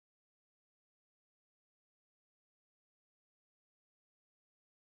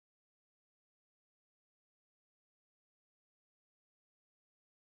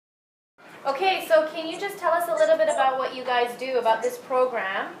Okay, so can you just tell us a little bit about what you guys do, about this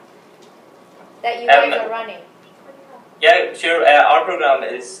program that you guys are running? Yeah, sure. Our program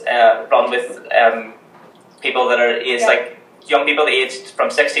is run with people that are aged, like young people aged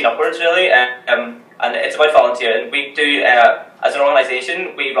from 16 upwards, really, and it's about volunteering. We do, as an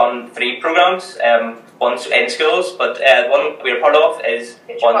organisation, we run 3 programs, one in schools, but the one we're part of is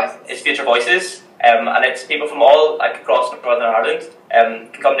FutureVoices, and it's people from all across Northern Ireland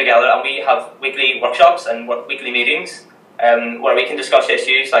can come together, and we have weekly workshops and weekly meetings where we can discuss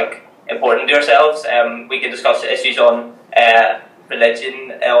issues like important to ourselves. We can discuss issues on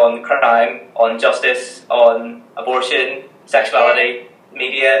religion, on crime, on justice, on abortion, sexuality,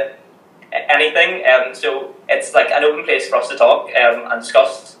 media, anything. So it's like an open place for us to talk and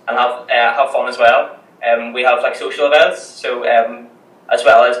discuss and have fun as well. We have like social events, so as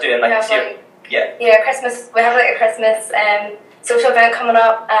well as doing like Christmas. We have like a Christmas social event coming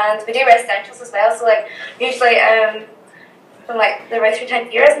up, and we do residentials as well. So like usually from like they're about 3 times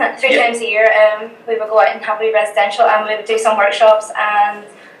a year, isn't it? 3 times a year, we would go out and have a residential, and we would do some workshops and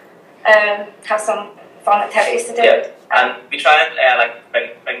have some fun activities to do. Yeah, and we try and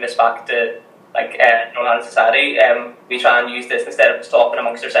bring this back to Northern Ireland society. We try and use this instead of just talking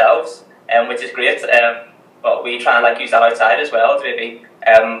amongst ourselves, which is great. But we try and use that outside as well. To maybe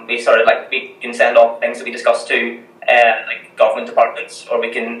we can send off things that we discuss to government departments, or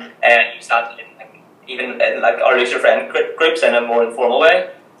we can use that in even in our looser friend groups in a more informal way,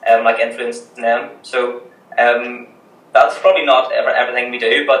 influencing them. So that's probably not everything we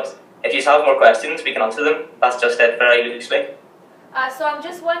do, but if you have more questions, we can answer them. That's just it, very loosely. So I'm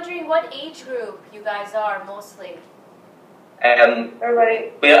just wondering what age group you guys are mostly. I'm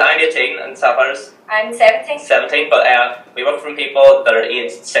 18 and Sapphire's. I'm 17. 17, but we work from people that are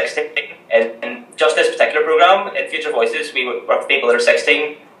aged 16. In just this particular program, in FutureVoices, we work with people that are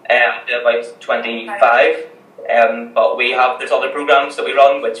 16 to about 25. But there's other programs that we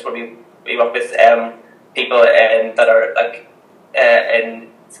run, which we work with people that are in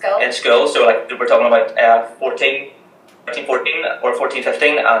school. So we're talking about 14 or 14,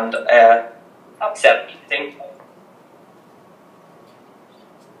 15 and 17.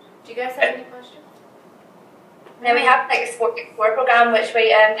 Do you guys have any questions? Then we have a sport program, which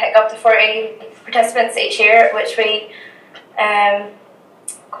we pick up to 40 participants each year, which we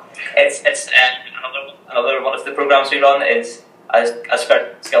it's another one of the programs we run is a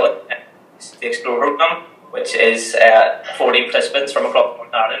Skillet, the Explore program, which is 40 participants from across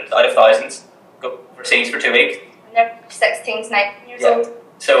Northern Ireland out of thousands go overseas for 2 weeks. And they're 16 to 19 years old.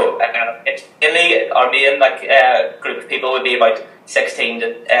 So it's mainly our main group of people would be about 16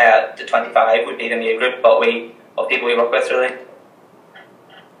 to 25 would be the main group, but of people we work with really. Any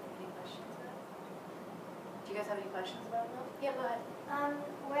questions about it? Do you guys have any questions about it? Yeah, go ahead.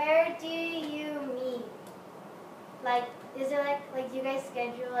 Where do you meet? Is there do you guys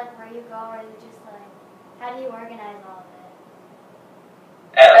schedule where you go, or is it just how do you organize all of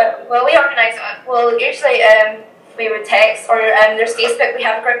it? Well, we organize. Well, usually we would text, or there's Facebook. We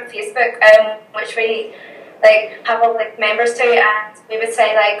have a group on Facebook, which we have all members to, and we would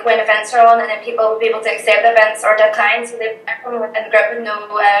say when events are on, and then people would be able to accept the events or decline, so everyone in the group would know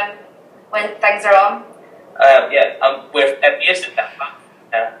when things are on. We're based in Belfast,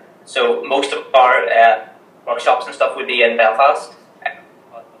 so most of our workshops and stuff would be in Belfast.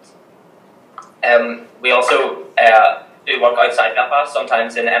 We also do work outside Belfast,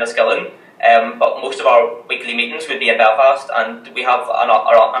 sometimes in Enniskillen, but most of our weekly meetings would be in Belfast, and we have an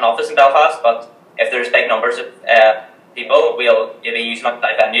office in Belfast, but if there's big numbers of people, we'll maybe use an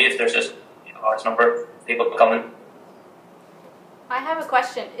outside venue if there's just a large number of people coming. I have a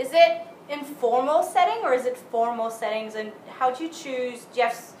question. Is it informal setting or is it formal settings, and how do you choose? Do you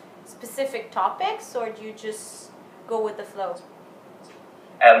have specific topics, or do you just go with the flow?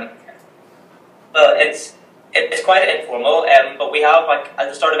 Well, it's quite informal, but we have at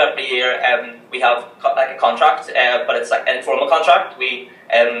the start of every year we have a contract, but it's an informal contract. We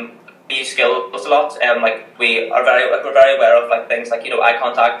use skills a lot. We're very aware of things eye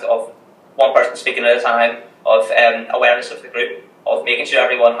contact, of one person speaking at a time, of awareness of the group, of making sure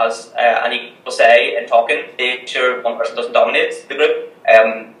everyone has an equal say in talking, making sure one person doesn't dominate the group.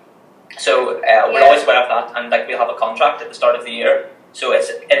 We're always aware of that, and we'll have a contract at the start of the year. So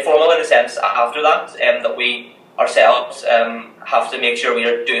it's informal in the sense after that that we ourselves have to make sure we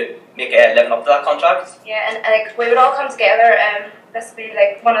are living up to that contract. Yeah, and we would all come together. This would be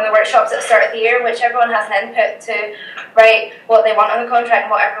one of the workshops at the start of the year, which everyone has an input to write what they want on the contract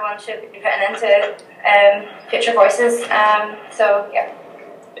and what everyone should be putting into FutureVoices.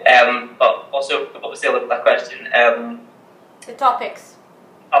 But also, what was the other that question? The topics.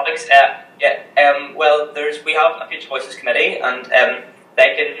 topics. Well, we have a Future Voices committee, and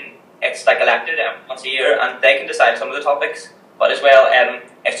it's like elected once a year, and they can decide some of the topics. But as well,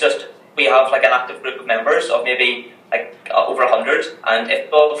 it's just we have like an active group of members of maybe like over 100, and if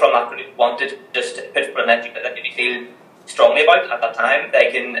people from that group wanted to just put for an issue that they feel strongly about at that time,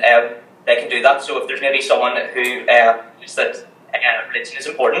 they can do that. So if there's maybe someone who feels that religion is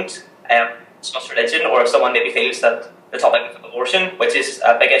important, discuss religion, or if someone maybe feels that the topic of abortion, which is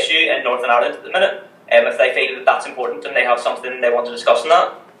a big issue in Northern Ireland at the minute, if they feel that that's important and they have something they want to discuss on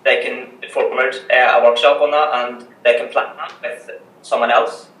that, they can forward a workshop on that, and they can plan that with someone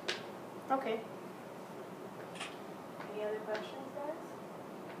else. Okay. Any other questions, guys?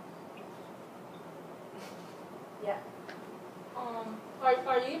 Yeah.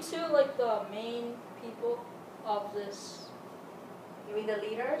 Are you two like the main people of this? You mean the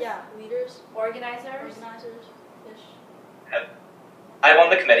leaders? Yeah, leaders, Organizers? organizers-ish. I'm on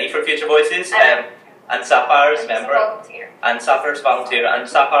the committee for Future Voices, and Sapphire is a member. And Sapphire is volunteer, and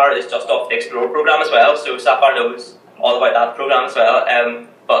Sapphire is just off the Explore programme as well, so Sapphire knows all about that programme as well.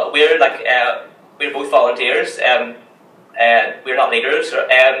 But we're both volunteers. We're not leaders.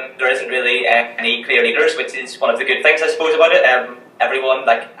 There isn't really any clear leaders, which is one of the good things, I suppose, about it. Everyone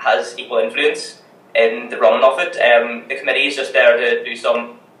has equal influence in the running of it. The committee is just there to do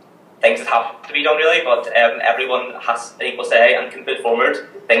some things that have to be done, really, but everyone has an equal say and can put forward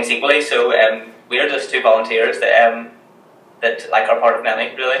things equally. So we're just two volunteers that are part of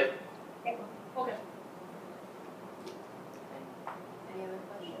many, really. Okay. Any other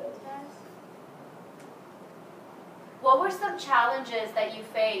questions, guys? What were some challenges that you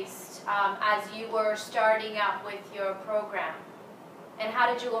faced as you were starting out with your program? And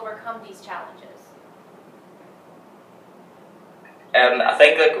how did you overcome these challenges? I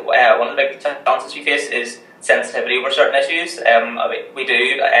think one of the big challenges we face is sensitivity over certain issues. We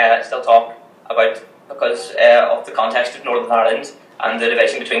do still talk about, because of the context of Northern Ireland and the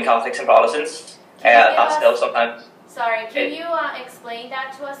division between Catholics and Protestants, that's still sometimes... Sorry, can you explain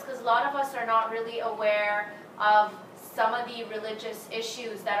that to us? Because a lot of us are not really aware of some of the religious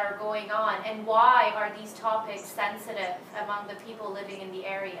issues that are going on, and why are these topics sensitive among the people living in the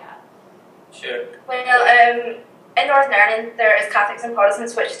area? Sure. Well, in Northern Ireland, there is Catholics and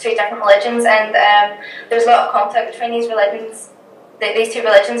Protestants, which is two different religions, and there's a lot of conflict between these religions, these two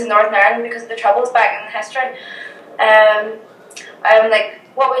religions in Northern Ireland, because of the troubles back in the history.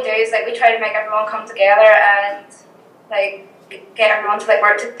 What we do is we try to make everyone come together and get everyone to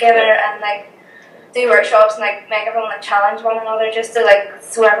work together and do workshops and make everyone challenge one another, just to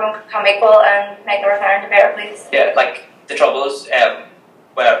so everyone can become equal and make Northern Ireland a better place. Yeah, the troubles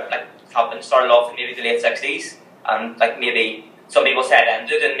started off in maybe the late 60s, and maybe some people say it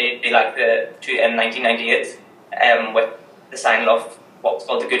ended in maybe in 1998 with the signing of what's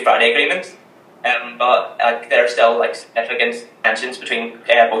called the Good Friday Agreement. But there are still significant tensions between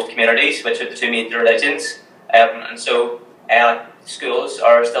both communities, which are the two major religions, and so schools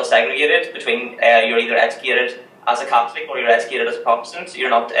are still segregated between you're either educated as a Catholic or you're educated as a Protestant. You're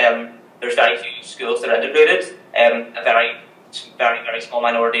not. There's very few schools that are integrated. A very small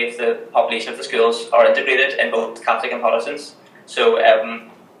minority of the population of the schools are integrated in both Catholic and Protestants. So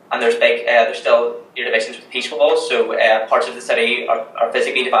and there's still divisions with peace walls. So parts of the city are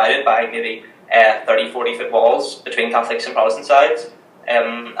physically divided by maybe 30-40 foot walls between Catholics and Protestant sides.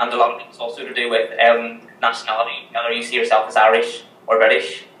 And a lot of it's also to do with nationality, whether you see yourself as Irish or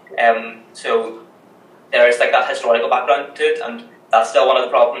British. So there is that historical background to it, and that's still one of the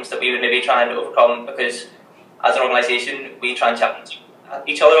problems that we would maybe try and overcome, because as an organisation we try and challenge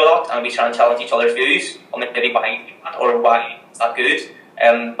each other a lot, and we try and challenge each other's views on maybe why or why it's not good.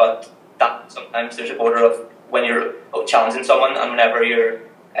 But that sometimes there's a border of when you're challenging someone and whenever you're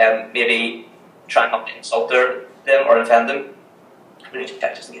maybe trying not to insult them or offend them. I need to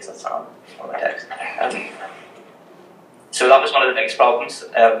check just in case that's not on my text. So that was one of the biggest problems,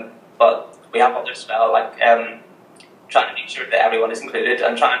 but we have others as well, trying to make sure that everyone is included,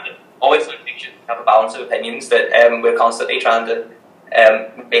 and trying to always make sure we have a balance of opinions, that we're constantly trying to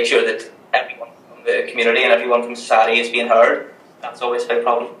make sure that everyone from the community and everyone from society is being heard. That's always a big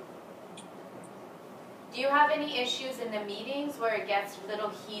problem. Do you have any issues in the meetings where it gets a little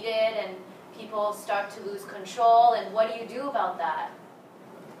heated and people start to lose control, and what do you do about that?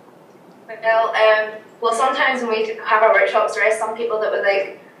 Well, sometimes when we have our workshops, there is some people that would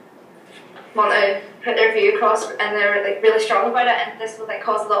want to put their view across, and they're really strong about it, and this will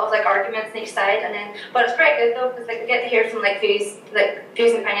cause a lot of arguments on each side. But it's pretty good though, because we get to hear from views and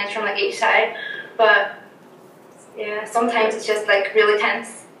opinions from each side. But yeah, sometimes it's just really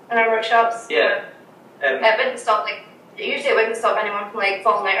tense in our workshops. Yeah. It wouldn't stop usually it wouldn't stop anyone from like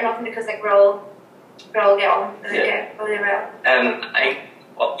falling out or nothing because like we're all get on really well.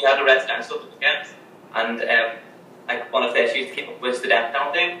 Well, we had a residential weekend, and like one of the issues to keep up was the death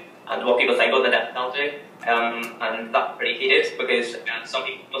penalty and what people think of the death penalty. And that's pretty heated because some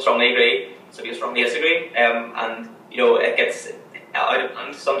people strongly agree, some people strongly disagree, and you know it gets out of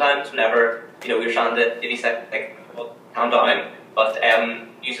hand sometimes whenever you know you're trying to maybe say like calm down. But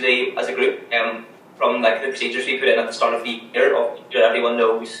usually as a group, from like the procedures we put in at the start of the year, everyone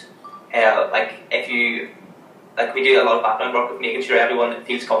knows. Like if you like we do a lot of background work with making sure everyone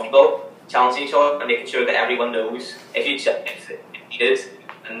feels comfortable challenging each other and making sure that everyone knows if needed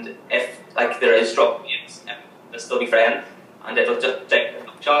and if like there is trouble, they'll still be friends and it'll just take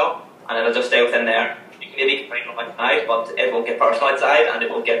a job and it'll just stay within there. You can maybe complain outside, but it won't get personal outside and it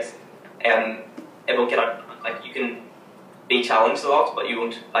won't get out. Like you can be challenged a lot, but you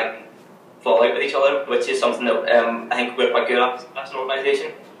won't like fall out with each other, which is something that I think we're quite good at as an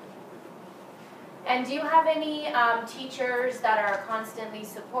organisation. And do you have any teachers that are constantly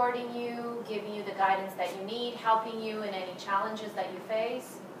supporting you, giving you the guidance that you need, helping you in any challenges that you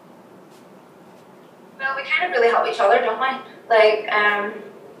face? Well, we kind of really help each other, don't we? Like,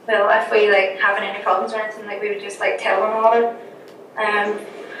 well, if we like having any problems or anything, like we would just like tell one another.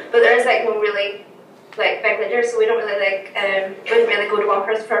 But there's like no really like big leaders, so we don't really like wouldn't really go to one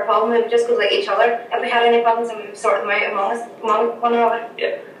person for a problem. We would just go to like each other if we had any problems, and we would sort them out among one another.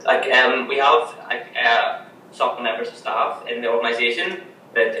 Yeah, like we have like some members of staff in the organisation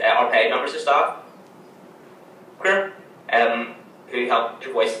that are paid members of staff, who have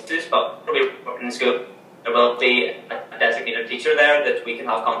voices, but probably working in school. There will be a designated teacher there that we can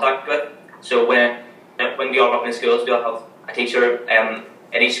have contact with. So when we are working in schools, we'll have a teacher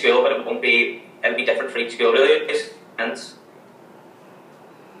in each school, but it'll be different for each school really. Hence.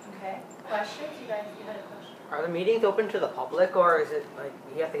 Okay. Questions? You guys had a question? Are the meetings open to the public, or is it like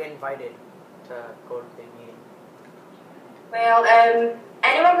you have to get invited to go to the meeting? Well,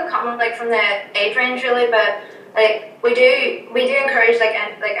 anyone can come like from the age range really, but like we do encourage like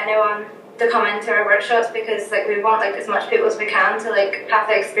anyone to come into our workshops because like we want like as much people as we can to like have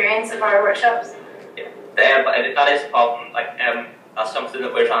the experience of our workshops. Yeah, but that is a problem. Like that's something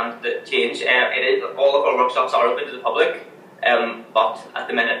that we're trying to change. All of our workshops are open to the public, but at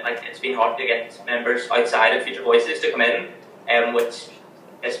the minute, like it's been hard to get members outside of FutureVoices to come in, which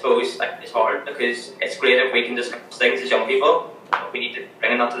I suppose like is hard because it's great if we can discuss things as young people. But we need to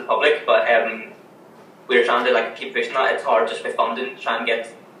bring that to the public, but we're trying to like keep pushing that. It's hard just with funding to try and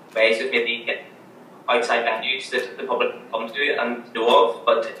get ways of maybe get outside venues that the public can come to and know of.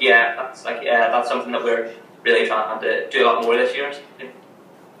 But yeah, that's something that we're really trying to do a lot more this year.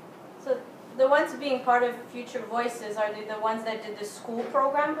 So the ones being part of FutureVoices, are they the ones that did the school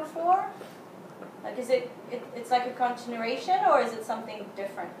program before? Like is it's like a continuation or is it something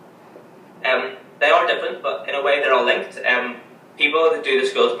different? They are different, but in a way they're all linked. People that do the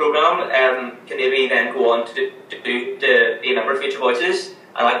schools program can maybe then go on to be a member of FutureVoices.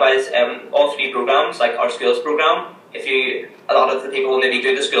 And likewise, all three programs, like our skills program, a lot of the people maybe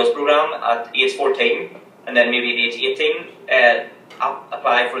do the skills program at age 14, and then maybe at age 18,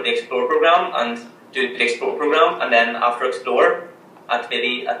 apply for the Explore program and do the Explore program, and then after Explore, at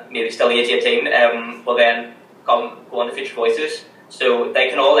maybe still age 18, will then go on to FutureVoices. So they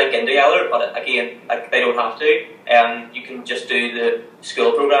can all link in together, but again, like they don't have to. You can just do the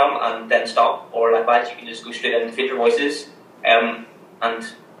school program and then stop, or likewise, you can just go straight into FutureVoices. And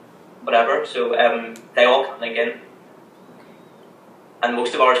whatever, so they all can link in, and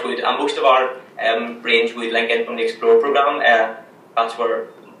most of our range would link in from the Explore program. That's where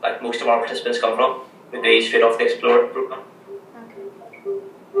like most of our participants come from. Would be straight off the Explore program.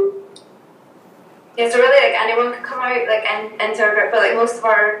 Yeah, so really like anyone can come out like into our group, but like most of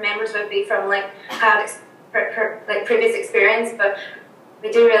our members would be from like had like previous experience, but we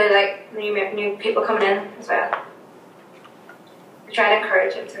do really like new people coming in as well. Try to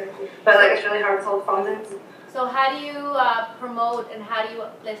encourage it too, but like it's really hard with all the funding. So how do you promote and how do you,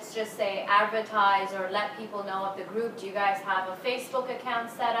 let's just say, advertise or let people know of the group? Do you guys have a Facebook account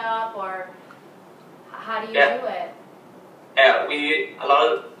set up, or how do you do it? A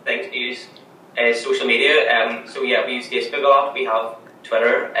lot of things we use social media. So yeah, we use Facebook a lot. We have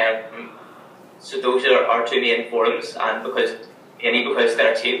Twitter. So those are our two main forums, and because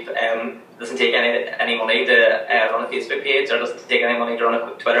they're cheap. Doesn't take any money to run a Facebook page, or doesn't take any money to run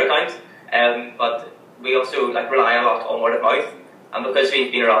a Twitter account. But we also like rely a lot on word of mouth, and because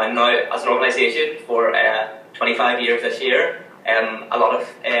we've been around now as an organisation for 25 years this year, a lot of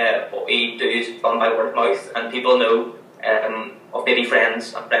what we do is done by word of mouth, and people know of maybe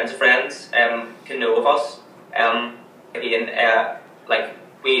friends and friends of friends can know of us. again, like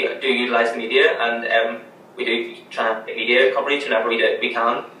we do utilize the media, and we do try and get media coverage whenever we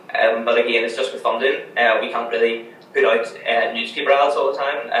can. But again, it's just with funding. We can't really put out newspaper ads all the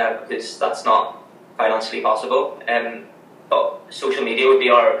time because that's not financially possible. But social media would be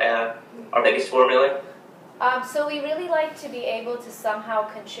our biggest form, really. So we really like to be able to somehow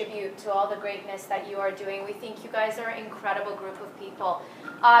contribute to all the greatness that you are doing. We think you guys are an incredible group of people.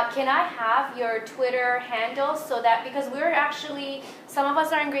 Can I have your Twitter handle so that, because we're actually, some of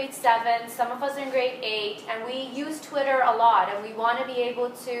us are in grade 7, some of us are in grade 8, and we use Twitter a lot, and we want to be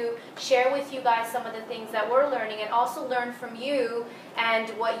able to share with you guys some of the things that we're learning and also learn from you and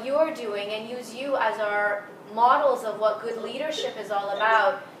what you're doing and use you as our models of what good leadership is all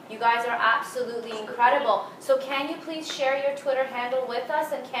about. You guys are absolutely incredible. So can you please share your Twitter handle with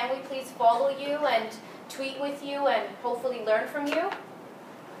us, and can we please follow you and tweet with you and hopefully learn from you?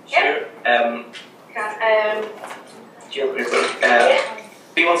 Sure.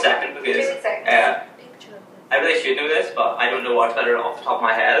 Be 1 second because I really should know this, but I don't know our Twitter off the top of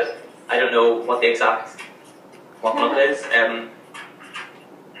my head. I don't know what the exact one is.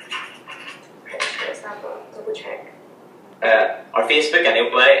 Double check. Our Facebook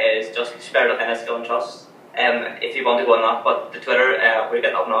anyway is just Spirit of Tennis Skill and Trust. If you want to go on that, but the Twitter we're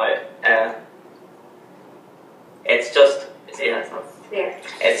getting up now. It's just it's not. There.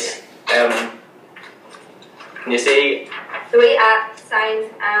 It's can you see The way at signs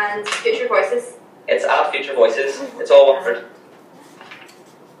and Future Voices. it's at FutureVoices. It's all one word.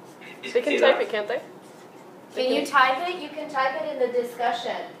 You They can see type that? it, can't they? Can you type it? You can type it in the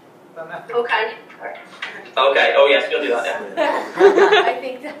discussion. Oh, can you? Okay. Oh yes, we'll do that. Yeah. I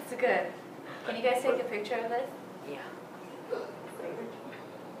think that's good. Can you guys take a picture of this? Yeah.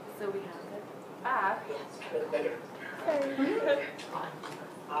 So we have it. Ah.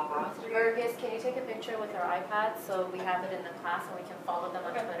 Murgis, can you take a picture with our iPad so we have it in the class and we can follow them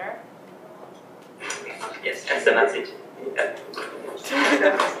on Twitter? Yes, that's the message. Yeah.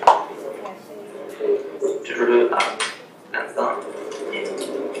 That's done.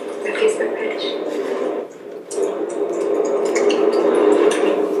 The Facebook page.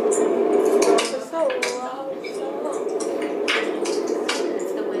 It's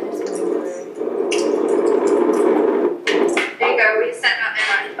the wind is coming There you go, we set that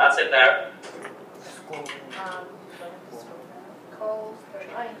there. That's it there. through. Cold,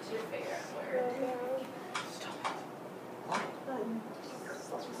 trying to figure out where.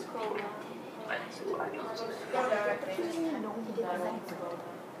 Go directly.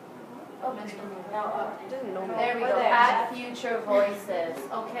 Oh, there we go. At Future Voices.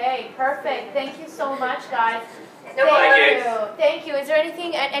 Okay, perfect. Thank you so much, guys. No Thank you. Thank you. Is there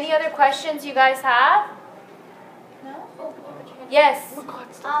anything, any other questions you guys have? No? Yes.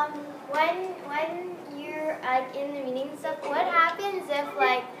 When you're like in the meeting and stuff, what happens if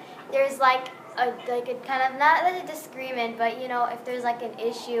like there's like a kind of not like a disagreement, but you know if there's like an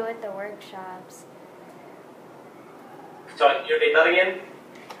issue with the workshops? Sorry, you repeat that again?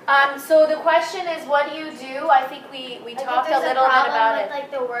 So the question is, what do you do? I think we Like talked if a there's little bit about with, it.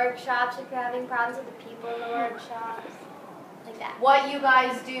 like the workshops, if you're having problems with the people in the workshops, like that. What you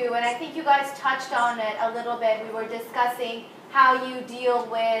guys do, and I think you guys touched on it a little bit. We were discussing how you deal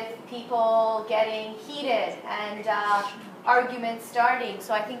with people getting heated and arguments starting.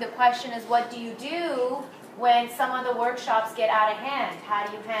 So I think the question is, what do you do when some of the workshops get out of hand? How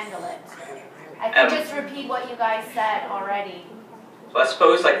do you handle it? I can just repeat what you guys said already. So I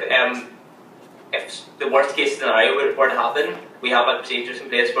suppose like if the worst case scenario were to happen, we have like procedures in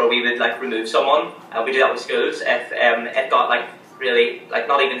place where we would like remove someone, and we do that with schools. If it got like really like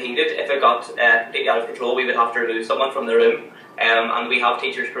not even heated, if it got completely out of control, we would have to remove someone from the room. And we have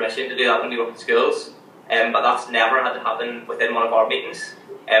teachers' permission to do that when we work in schools. But that's never had to happen within one of our meetings.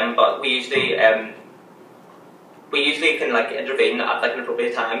 But we usually can like intervene at like an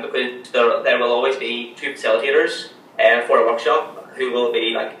appropriate time, because there will always be 2 facilitators for a workshop who will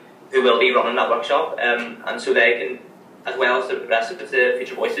be running that workshop, and so they can, as well as the rest of the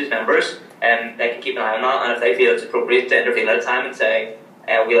Future Voices members, they can keep an eye on that, and if they feel it's appropriate to intervene at a time and say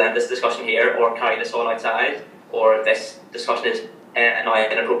we'll end this discussion here, or carry this on outside, or this discussion is now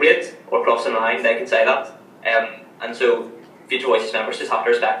inappropriate or crossing the line, they can say that, and so Future Voices members just have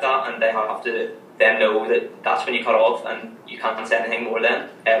to respect that, and they have to then know that that's when you cut off and you can't say anything more then.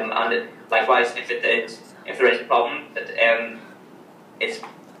 And likewise, if there is a problem that it's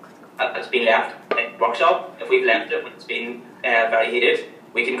been left in the workshop, if we've left it when it's been very heated,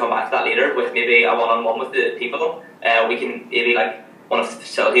 we can come back to that later with maybe a one-on-one with the people. We can maybe like one of the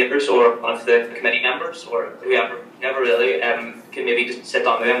facilitators or one of the committee members or whoever really can maybe just sit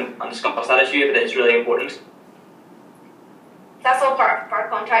down with them and discuss that issue if it is really important. that's all part of our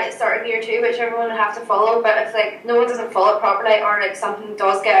contract at the start of year 2, which everyone would have to follow. But if like no one doesn't follow it properly, or like something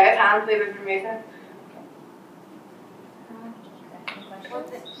does get out of hand, we would remove them.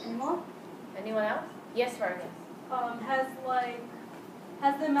 Anyone else? Yes, Vargas.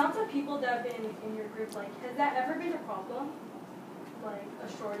 Has the amount of people that have been in your group, like, has that ever been a problem? Like a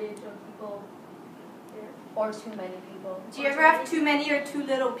shortage of people there? Or too many people. Do you ever have too many or too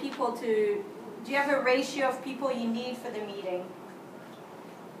little people to? Do you have a ratio of people you need for the meeting?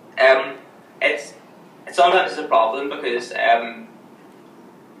 It's sometimes a problem because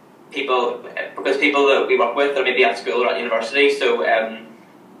people that we work with are maybe at school or at university, so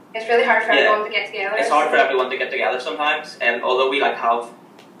it's really hard for everyone to get together. It's hard for everyone to get together sometimes, although we like have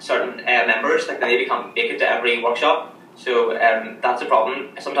certain members, like they maybe can't make it to every workshop, so that's a problem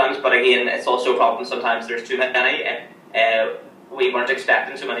sometimes. But again, it's also a problem sometimes there's too many. We weren't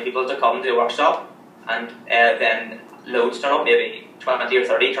expecting so many people to come to a workshop, and then loads turn up, maybe 20 or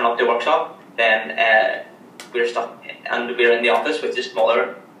 30 turn up to a workshop, then we're stuck and we're in the office, which is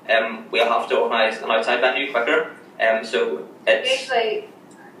smaller. We'll have to organise an outside venue quicker. So it's usually.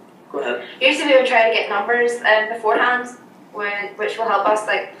 Go ahead. Usually we would try to get numbers beforehand, which will help us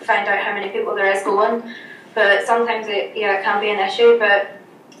like find out how many people there is going. But sometimes it can be an issue. But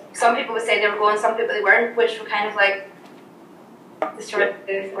some people would say they were going, some people they weren't, which will kind of like destroy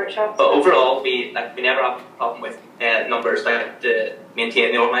the workshop. But overall, we never have a problem with numbers to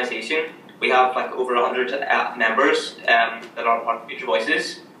maintain the organisation. We have like over 100 members that are part of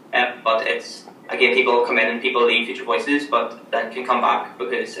FutureVoices, but it's again people come in and people leave FutureVoices, but then can come back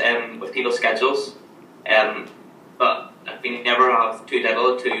because with people's schedules. But we never have too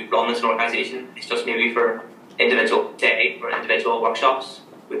little to run as an organisation. It's just maybe for individual day or individual workshops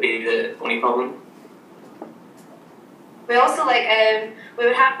would be the only problem. We also we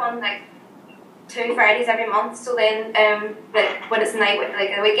would have one like 2 Fridays every month. So then like when it's night,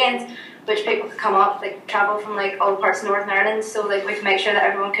 like the weekends, which people could come up, like travel from like all parts of Northern Ireland. So like we could make sure that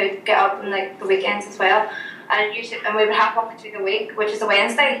everyone could get up on like the weekends as well. And we would have one through the week, which is a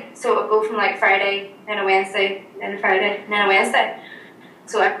Wednesday. So it would go from like Friday, then a Wednesday, then a Friday, and then a Wednesday.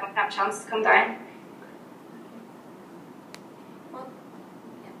 So everyone would have a chance to come down.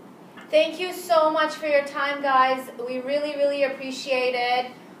 Thank you so much for your time, guys. We really, really appreciate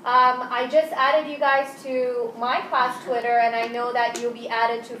it. I just added you guys to my class Twitter, and I know that you'll be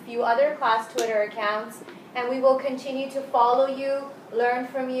added to a few other class Twitter accounts. And we will continue to follow you, learn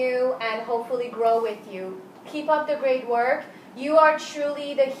from you, and hopefully grow with you. Keep up the great work. You are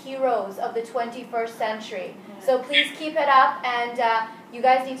truly the heroes of the 21st century. So please keep it up, and you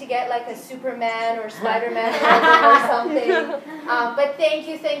guys need to get like a Superman or Spider-Man or something. But thank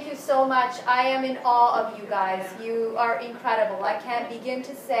you so much. I am in awe of you guys. You are incredible. I can't begin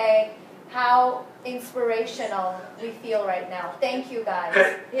to say how inspirational we feel right now. Thank you guys.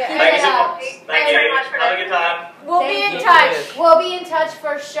 Yeah. Thank you so much. Thank you. Have a good time. We'll be in touch. We'll be in touch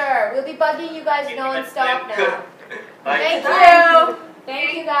for sure. We'll be bugging you guys non-stop now. Thank you.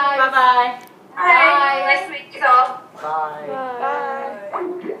 Thank you guys. Bye-bye. Bye. Nice to meet you all. Bye. Bye.